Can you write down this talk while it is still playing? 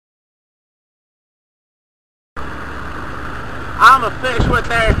I'm a fish with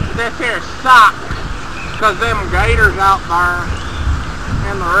this here sock, cause them gators out there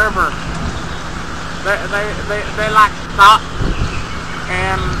in the river, they like socks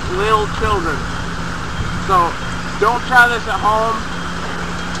and little children. So don't try this at home.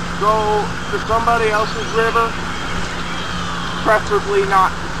 Go to somebody else's river, preferably not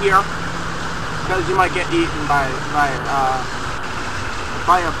here, because you might get eaten by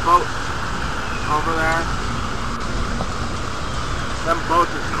a boat over there. Them boats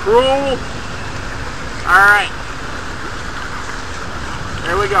is cruel. Alright.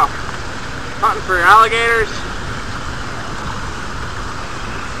 Here we go. Hunting for alligators.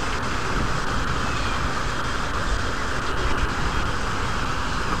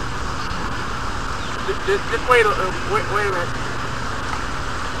 Just wait a minute.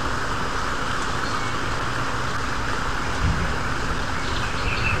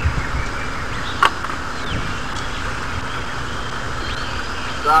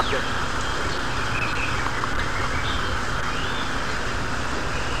 Dropped it.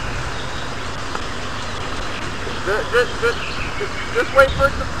 Just wait for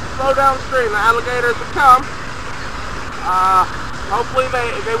it to slow downstream. The alligators will come. Hopefully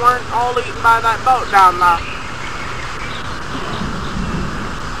they weren't all eaten by that boat down there.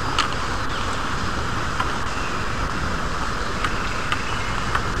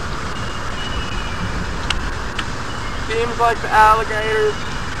 Seems like the alligators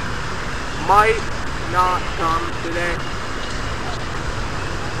might not come today.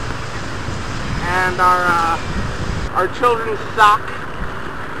 And our children's sock,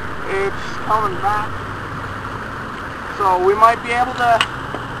 it's coming back. So we might be able to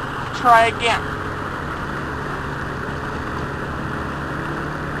try again.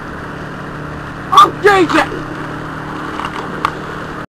 Oh, Jesus!